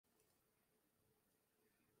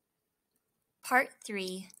Part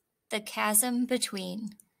 3, The Chasm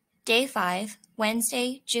Between. Day 5,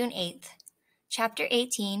 Wednesday, June 8th. Chapter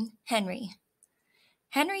 18, Henry.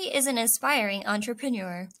 Henry is an aspiring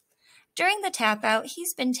entrepreneur. During the tap-out,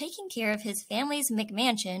 he's been taking care of his family's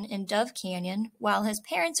McMansion in Dove Canyon while his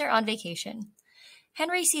parents are on vacation.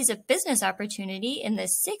 Henry sees a business opportunity in the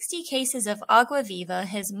 60 cases of agua viva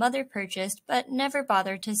his mother purchased but never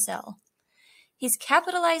bothered to sell. He's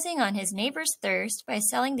capitalizing on his neighbor's thirst by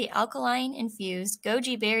selling the alkaline-infused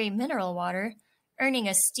goji berry mineral water, earning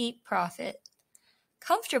a steep profit.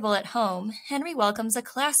 Comfortable at home, Henry welcomes a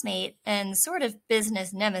classmate and sort of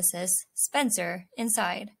business nemesis, Spencer,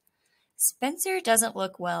 inside. Spencer doesn't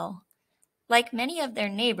look well. Like many of their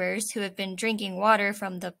neighbors who have been drinking water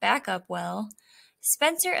from the backup well,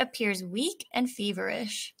 Spencer appears weak and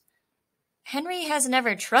feverish. Henry has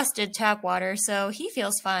never trusted tap water, so he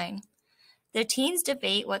feels fine. The teens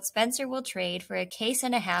debate what Spencer will trade for a case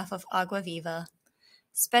and a half of agua viva.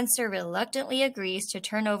 Spencer reluctantly agrees to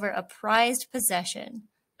turn over a prized possession,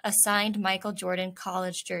 a signed Michael Jordan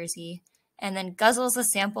college jersey, and then guzzles a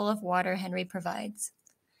sample of water Henry provides.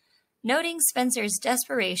 Noting Spencer's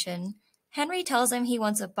desperation, Henry tells him he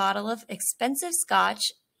wants a bottle of expensive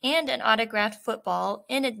scotch and an autographed football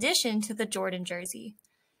in addition to the Jordan jersey.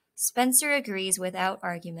 Spencer agrees without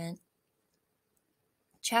argument.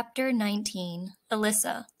 Chapter 19,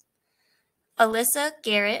 Alyssa. Alyssa,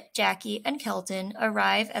 Garrett, Jackie, and Kelton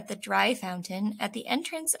arrive at the dry fountain at the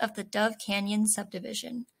entrance of the Dove Canyon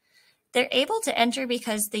subdivision. They're able to enter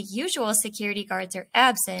because the usual security guards are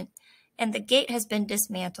absent and the gate has been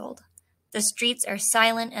dismantled. The streets are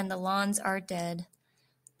silent and the lawns are dead.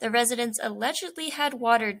 The residents allegedly had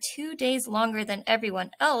water 2 days longer than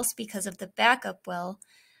everyone else because of the backup well,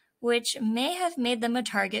 which may have made them a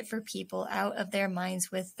target for people out of their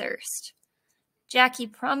minds with thirst. Jackie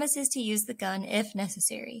promises to use the gun if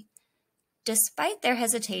necessary. Despite their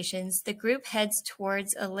hesitations, the group heads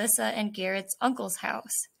towards Alyssa and Garrett's uncle's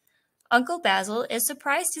house. Uncle Basil is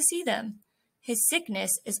surprised to see them. His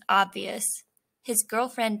sickness is obvious. His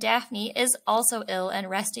girlfriend Daphne is also ill and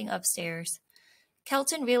resting upstairs.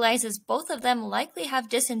 Kelton realizes both of them likely have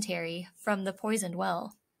dysentery from the poisoned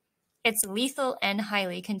well. It's lethal and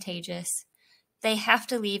highly contagious. They have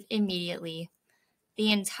to leave immediately.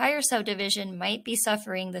 The entire subdivision might be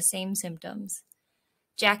suffering the same symptoms.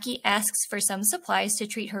 Jackie asks for some supplies to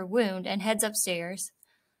treat her wound and heads upstairs.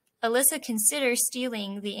 Alyssa considers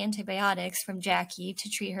stealing the antibiotics from Jackie to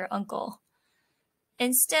treat her uncle.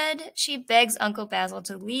 Instead, she begs Uncle Basil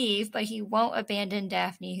to leave, but he won't abandon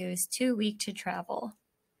Daphne, who is too weak to travel.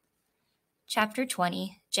 Chapter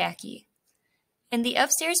 20, Jackie. In the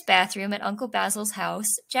upstairs bathroom at Uncle Basil's house,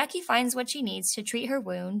 Jackie finds what she needs to treat her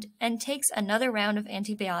wound and takes another round of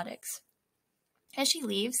antibiotics. As she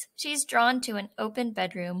leaves, she's drawn to an open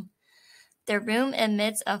bedroom. The room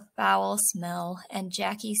emits a foul smell, and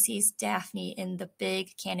Jackie sees Daphne in the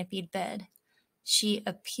big canopied bed. She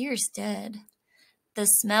appears dead. The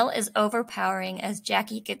smell is overpowering as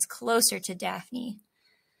Jackie gets closer to Daphne.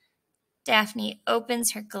 Daphne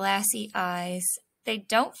opens her glassy eyes. They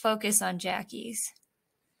don't focus on Jackie's.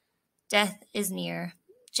 Death is near.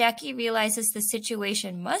 Jackie realizes the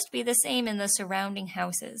situation must be the same in the surrounding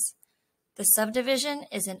houses. The subdivision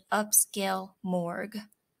is an upscale morgue.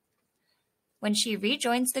 When she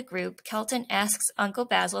rejoins the group, Kelton asks Uncle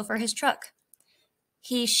Basil for his truck.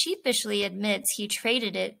 He sheepishly admits he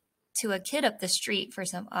traded it to a kid up the street for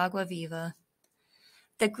some agua viva.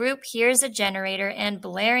 The group hears a generator and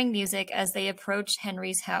blaring music as they approach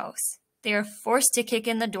Henry's house. They are forced to kick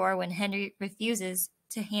in the door when Henry refuses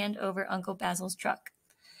to hand over Uncle Basil's truck.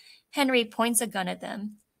 Henry points a gun at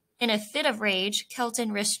them. In a fit of rage,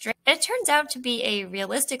 Kelton restrains. It turns out to be a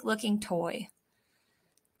realistic-looking toy.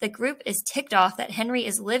 The group is ticked off that Henry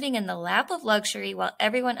is living in the lap of luxury while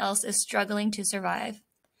everyone else is struggling to survive.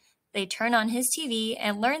 They turn on his TV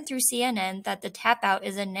and learn through CNN that the tap-out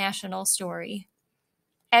is a national story.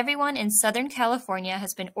 Everyone in Southern California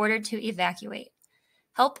has been ordered to evacuate.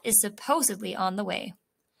 Help is supposedly on the way.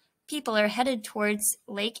 People are headed towards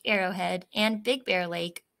Lake Arrowhead and Big Bear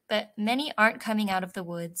Lake, but many aren't coming out of the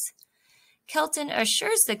woods. Kelton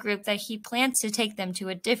assures the group that he plans to take them to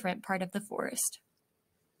a different part of the forest.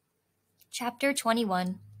 Chapter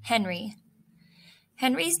 21, Henry.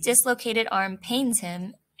 Henry's dislocated arm pains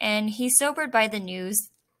him, and he's sobered by the news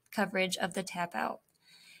coverage of the tap-out.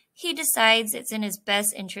 He decides it's in his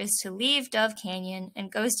best interest to leave Dove Canyon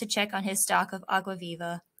and goes to check on his stock of agua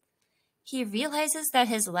viva. He realizes that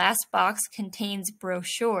his last box contains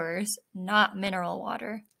brochures, not mineral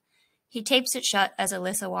water. He tapes it shut as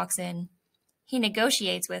Alyssa walks in. He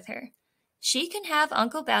negotiates with her. She can have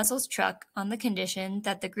Uncle Basil's truck on the condition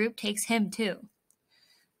that the group takes him too.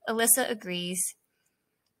 Alyssa agrees.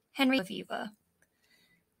 Henry and Viva.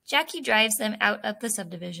 Jackie drives them out of the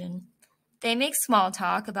subdivision. They make small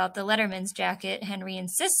talk about the letterman's jacket Henry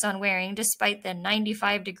insists on wearing despite the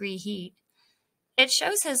 95-degree heat. It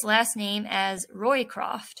shows his last name as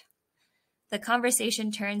Roycroft. The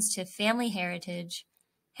conversation turns to family heritage.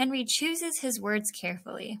 Henry chooses his words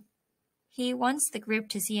carefully. He wants the group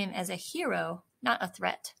to see him as a hero, not a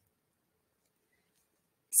threat.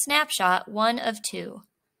 Snapshot 1 of 2.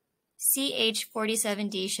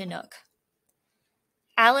 CH-47D Chinook.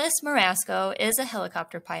 Alice Marasco is a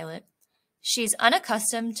helicopter pilot. She's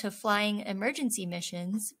unaccustomed to flying emergency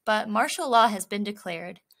missions, but martial law has been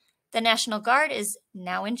declared. The National Guard is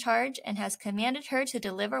now in charge and has commanded her to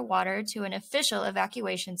deliver water to an official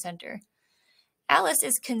evacuation center. Alice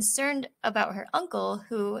is concerned about her uncle,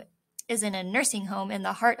 who is in a nursing home in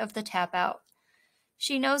the heart of the tap-out.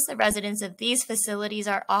 She knows the residents of these facilities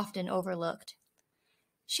are often overlooked.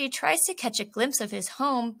 She tries to catch a glimpse of his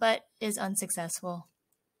home, but is unsuccessful.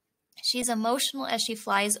 She's emotional as she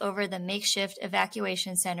flies over the makeshift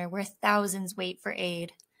evacuation center where thousands wait for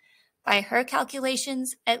aid. By her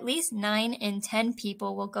calculations, at least 9 in 10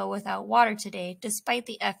 people will go without water today, despite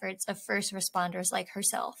the efforts of first responders like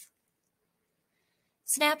herself.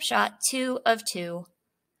 Snapshot 2 of 2.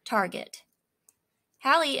 Target.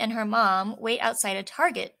 Hallie and her mom wait outside a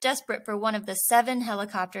Target, desperate for one of the 7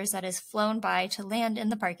 helicopters that has flown by to land in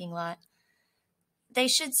the parking lot. They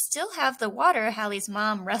should still have the water Hallie's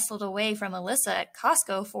mom wrestled away from Alyssa at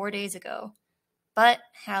Costco 4 days ago. But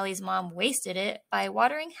Hallie's mom wasted it by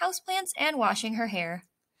watering houseplants and washing her hair.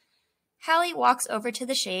 Hallie walks over to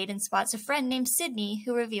the shade and spots a friend named Sydney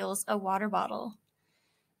who reveals a water bottle.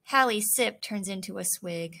 Hallie's sip turns into a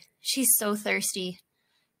swig. She's so thirsty.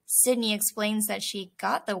 Sydney explains that she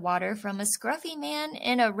got the water from a scruffy man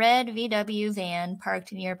in a red VW van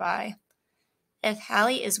parked nearby. If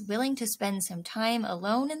Hallie is willing to spend some time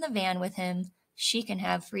alone in the van with him, she can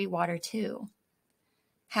have free water too.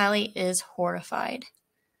 Hallie is horrified.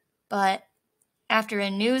 But after a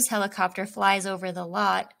news helicopter flies over the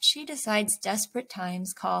lot, she decides desperate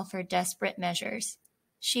times call for desperate measures.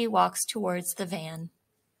 She walks towards the van.